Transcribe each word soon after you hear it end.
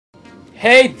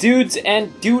Hey dudes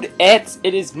and dudettes,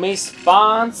 it is me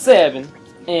Spawn7,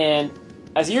 and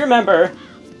as you remember,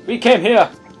 we came here,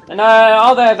 and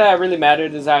all that really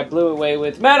mattered is I blew away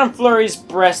with Madame Flurry's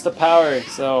breast of power.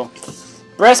 So,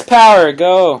 breast power,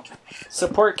 go!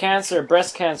 Support cancer,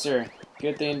 breast cancer,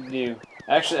 good thing to do.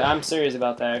 Actually, I'm serious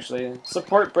about that actually.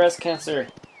 Support breast cancer.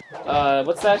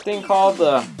 What's that thing called?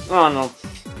 I don't know.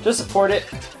 Just support it.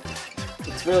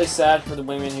 It's really sad for the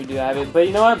women who do have it, but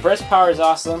you know what? Breast power is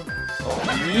awesome.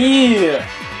 Yeah!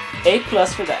 A+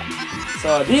 for that.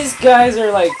 So these guys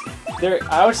are like,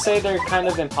 I would say they're kind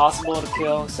of impossible to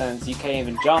kill since you can't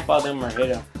even jump on them or hit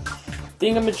a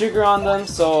thingamajigger on them.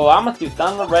 So I'm gonna do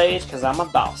Thunder Rage because I'm a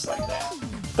boss like that.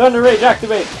 Thunder Rage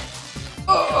activate!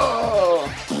 Oh!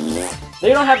 They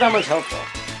don't have that much health though.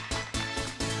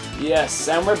 Yes,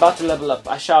 and we're about to level up.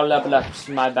 I shall level up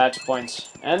my badge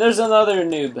points. And there's another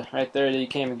noob right there that you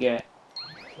can't even get.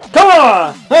 Come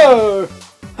on! Oh!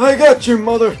 I got you,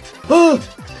 mother! Oh!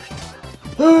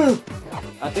 Oh!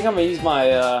 I think I'm gonna use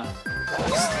my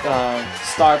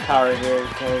star power here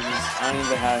because I don't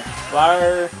even have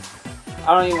fire.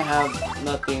 I don't even have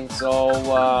nothing. So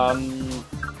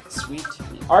sweet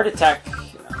art attack.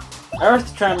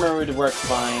 Earth tremor would work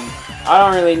fine. I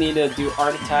don't really need to do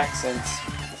art attack since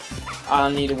I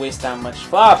don't need to waste that much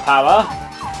flower power.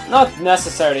 Not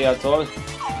necessary at all,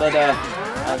 but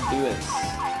I'll do it.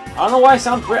 I don't know why I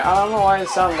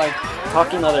sound like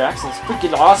talking other accents.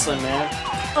 Freaking awesome, man.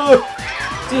 Oh,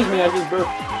 excuse me, I just burped.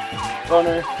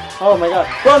 Boner. Oh my god.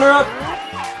 Boner up!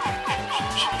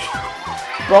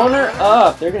 Boner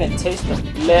up! They're gonna taste the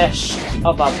flesh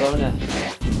of a boner.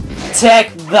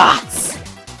 Take that!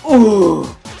 Ooh!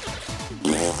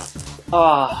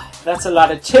 Ah, that's a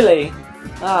lot of chili.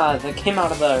 Ah, that came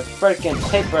out of the freaking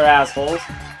paper assholes.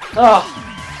 Oh,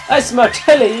 I smell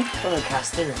chili from the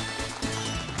caster.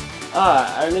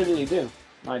 Ah, I literally do.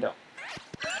 No, I don't.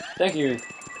 Thank you.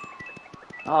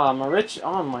 Ah, I'm a rich.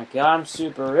 Oh my god, I'm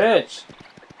super rich.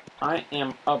 I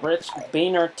am a rich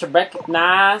beaner to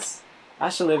recognize. I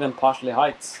should live in Poshley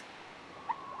Heights.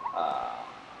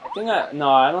 No,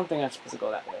 I don't think I'm supposed to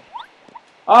go that way.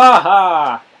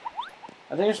 Aha!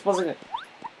 I think you're supposed to go.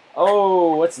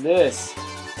 Oh, what's this?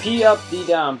 P up, D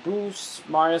down, boost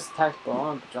Mario's attack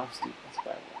bone, jump steep. That's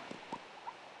bad.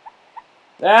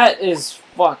 That is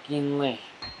fucking lame.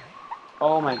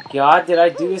 Oh my god, did I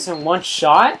do this in one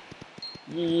shot?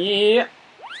 Yeah.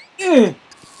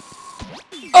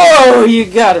 Oh, you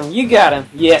got him, you got him.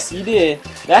 Yes, you did.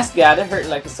 That's gotta hurt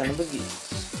like a son of a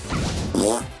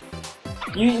bitch.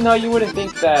 You know, you wouldn't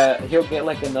think that he'll get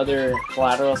like another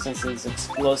collateral since his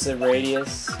explosive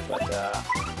radius, but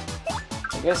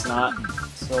I guess not.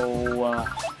 So,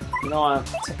 you know what?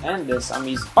 To end this, I'm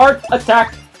gonna use Art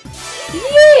Attack.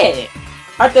 Yeah!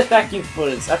 Art Attack, you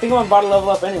fools. I think I'm about to level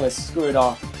up anyways. Screw it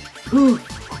all.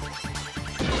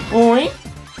 Boing!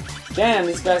 Damn,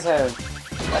 these guys have.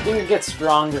 I think it gets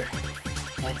stronger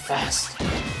and fast.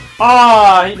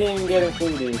 Ah, he didn't even get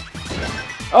included.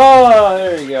 Oh,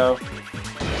 there we go.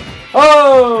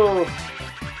 Oh!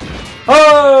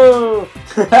 Oh!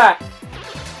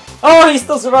 Oh, he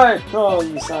still survived! Oh,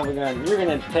 you son of a gun. You're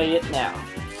gonna pay it now.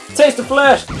 Taste the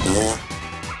flesh!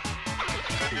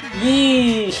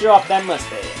 Yee! Show off that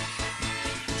mustache.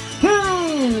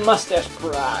 Mustache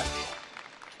pride.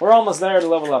 We're almost there to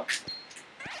level up.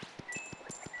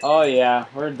 Oh yeah,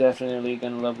 we're definitely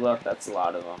gonna level up. That's a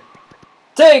lot of them.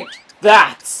 Take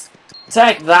that!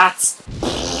 Take that!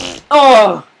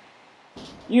 Oh!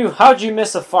 How'd you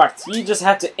miss a fart? You just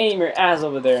had to aim your ass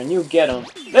over there and you get him.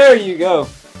 There you go.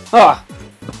 Ah,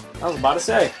 I was about to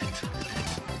say.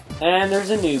 And there's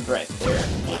a noob right there.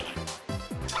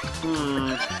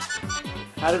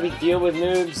 How do we deal with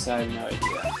noobs? I have no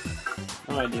idea.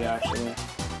 No idea, actually.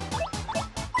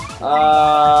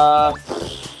 I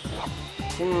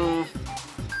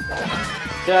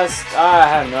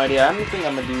have no idea. I don't think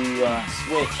I'm gonna do,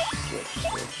 switch,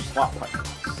 swap partners.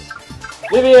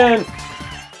 Vivian!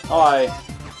 Hi,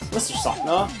 Mr. Soft,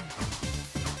 no?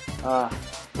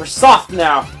 We're soft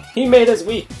now! He made us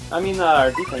weak! I mean,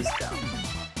 our defense is down.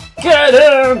 Get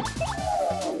him!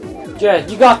 Jed,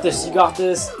 you got this, you got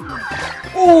this.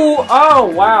 Ooh! Oh,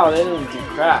 wow, they didn't do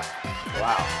crap.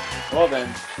 Wow. Well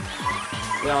then.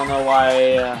 I don't know why,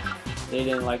 they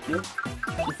didn't like you.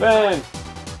 Defend!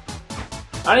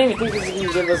 I don't even think this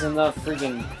is gonna give us enough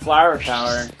freaking flower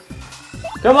power.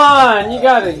 Come on! You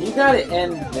gotta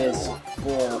end this.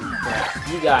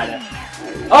 You got it.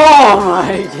 Oh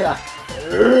my god!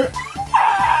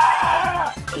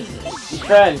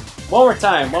 Defend! One more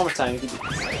time, you can do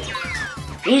this.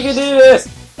 You can do this!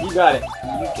 You got it.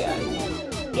 You got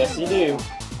it. Yes, you do.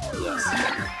 Yes.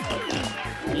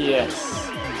 Yes.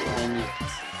 And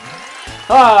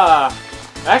Ah!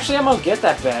 Actually, I'm gonna get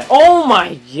that bat. Oh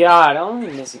my god! I'm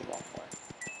only missing one more.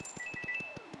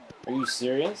 Are you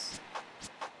serious?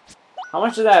 How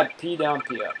much of that P down,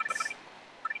 P up?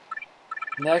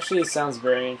 It actually sounds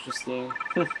very interesting.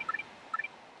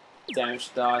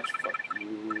 Damage dodge, fuck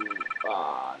you.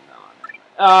 Ah, no.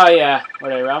 Oh yeah,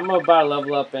 whatever. I'm about to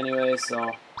level up anyway,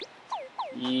 so.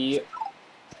 Yep.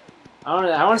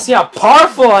 I want to see how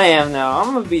powerful I am now.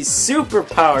 I'm gonna be super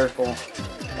powerful.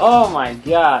 Oh my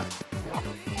god.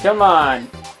 Come on.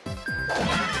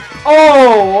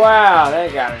 Oh wow,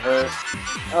 that got hurt.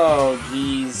 Oh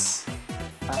jeez.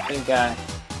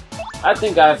 I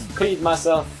think I've paid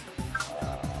myself.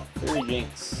 Three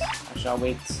jinx. I shall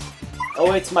wait.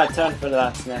 Oh, it's my turn for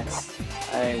that next.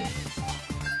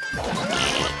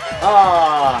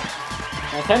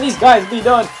 Can these guys be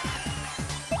done?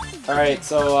 Alright,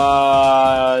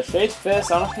 so, Shade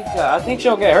Fist, I think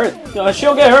she'll get hurt. No,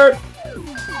 she'll get hurt!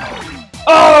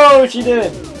 Oh, she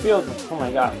did! Field, oh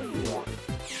my god.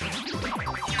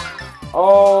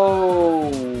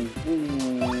 Oh!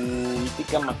 Ooh, you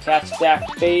think I'm gonna catch that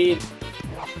fade?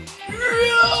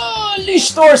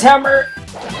 Leash Thor's hammer!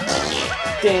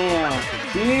 Damn.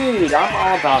 Dude, I'm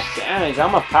all about damage.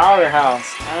 I'm a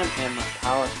powerhouse. I am a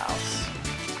powerhouse.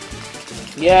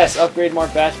 Yes, upgrade more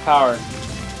batch power.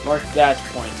 More batch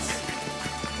points.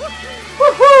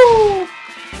 Woohoo!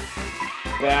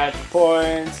 Batch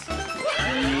points.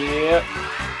 Yep.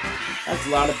 That's a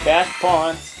lot of batch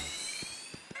points.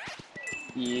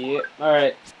 Yep.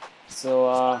 Alright.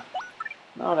 So,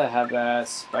 now that I have that,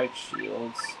 spike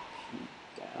shields. Keep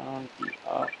down, keep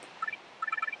up.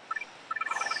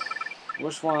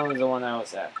 Which one was the one I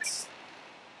was at?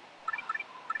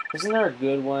 Isn't there a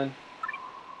good one?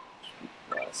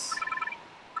 Plus.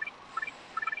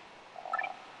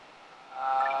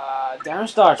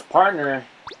 Damage dodge partner.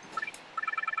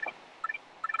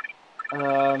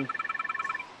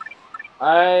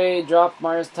 I dropped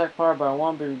Mario's attack power by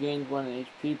 1 but regained 1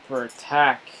 HP per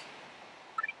attack.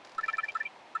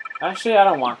 Actually, I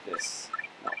don't want this.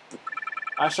 No.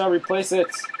 I shall replace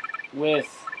it with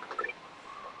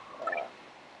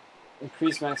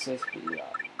increased max HP.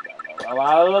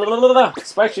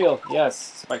 Spike shield. Yes,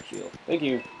 spike shield. Thank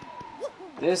you.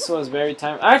 This was very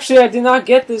time. Actually, I did not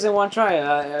get this in one try.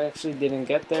 I actually didn't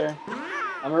get there.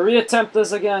 I'm gonna reattempt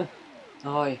this again.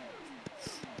 Oh.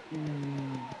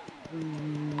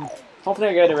 Hopefully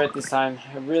I get it right this time.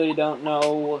 I really don't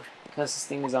know because this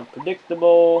thing is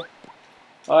unpredictable.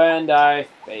 And I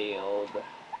failed.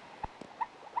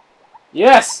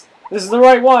 Yes! This is the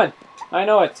right one! I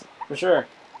know it, for sure.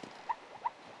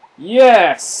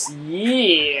 Yes!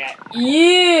 Yeah!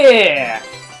 Yeah!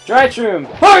 Drytrum!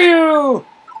 How are you?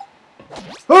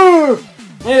 Ooh!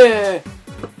 Yeah!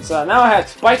 So now I have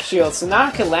spike shield, so now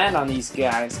I can land on these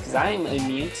guys, because I'm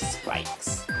immune to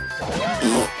spikes.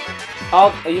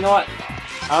 You know what?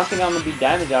 I don't think I'm going to be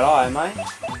damaged at all, am I?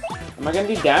 Am I going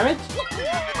to do damage?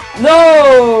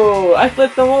 No! I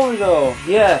flipped them over though.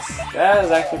 Yes, that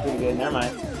is actually pretty good. Never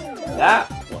mind. That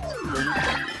was pretty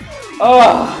good.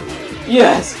 Oh!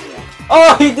 Yes!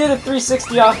 Oh, he did a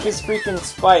 360 off his freaking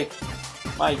spike.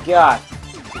 My god.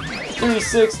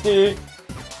 360.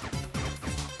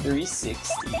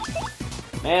 360.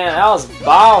 Man, that was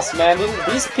boss, man.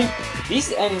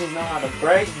 These enemies know how to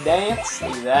break dance.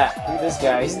 Look at that. Look at this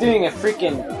guy. He's doing a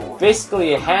freaking,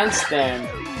 basically a handstand.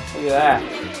 Look at that.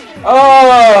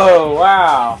 Oh,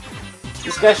 wow.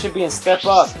 This guy should be in Step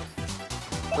Up.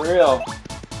 For real.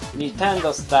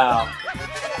 Nintendo style.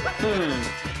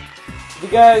 You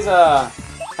guys,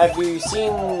 have you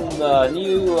seen the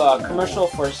new commercial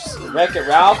for Wreck-It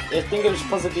Ralph? I think it was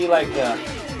supposed to be like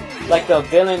a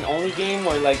villain-only game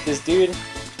where like this dude,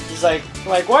 he's like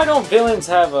why don't villains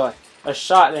have a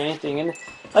shot at anything? And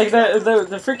like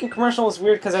the freaking commercial was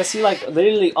weird because I see like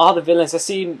literally all the villains. I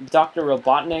see Dr.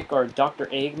 Robotnik or Dr.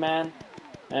 Eggman,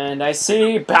 and I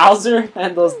see Bowser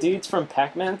and those dudes from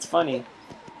Pac-Man. It's funny,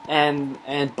 and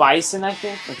Bison I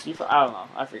think from Street Fighter. I don't know.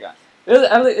 I forgot.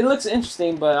 It looks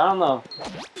interesting, but I don't know.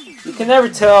 You can never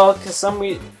tell because some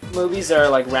movies are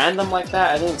like random like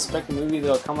that. I didn't expect a movie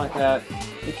to come like that.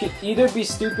 It could either be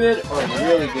stupid or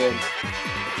really good.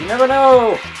 You never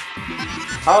know.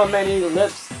 How many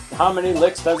licks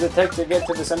does it take to get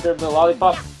to the center of the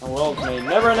lollipop? The world may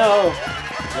never know.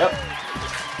 Yep.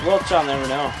 The world shall never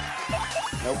know.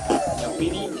 Nope. No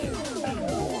PD.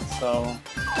 So,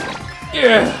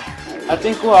 yeah. I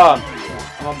think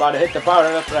I'm about to hit the power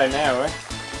up right now, right?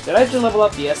 Did I just level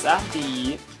up? Yes, I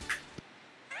did.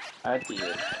 I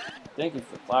did. Thank you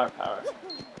for flower power.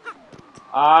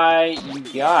 You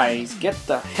guys, get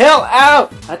the hell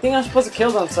out! I think I'm supposed to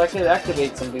kill them so I can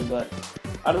activate something, but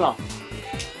I don't know.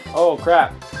 Oh,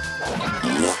 crap.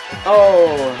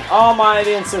 Oh, all my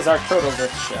audiences are turtles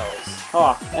with shells.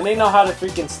 Oh, and they know how to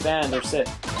freaking stand or sit.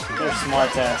 They're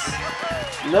smart ass.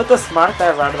 Little smart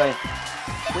ass, are they?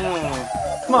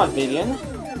 Come on, Vivian.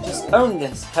 Just own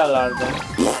this hell out of them.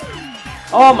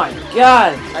 Oh my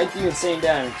god! I do insane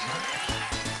damage.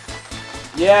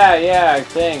 Yeah,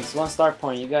 thanks. 1 star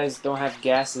point. You guys don't have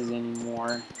gases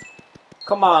anymore.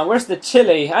 Come on, where's the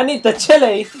chili? I need the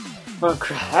chili!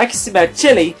 I can smell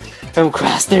chili from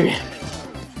across the room.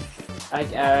 I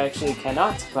actually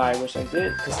cannot, but I wish I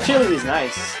did, because chili is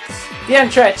nice. If you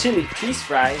haven't tried chili cheese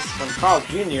fries from Carl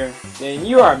Jr., then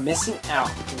you are missing out.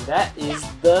 And that is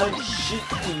the shake.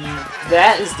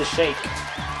 That is the shake.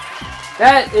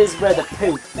 That is where the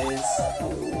poop is.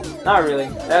 Not really.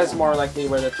 That is more likely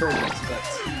where the turd is,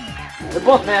 but they're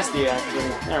both nasty actually.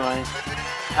 Never mind.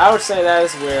 I would say that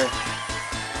is where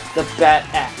the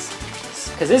badass is.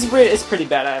 Because it's pretty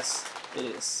badass. It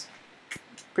is.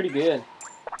 Pretty good.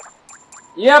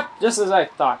 Yep, just as I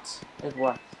thought. It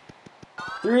worked.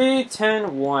 3,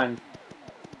 10, 1.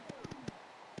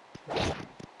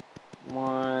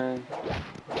 1,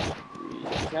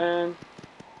 3, 10.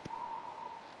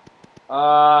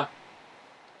 How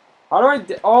do I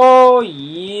oh,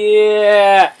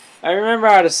 yeah! I remember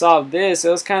how to solve this. It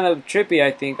was kind of trippy,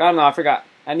 I think. I don't know, I forgot.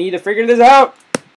 I need to figure this out!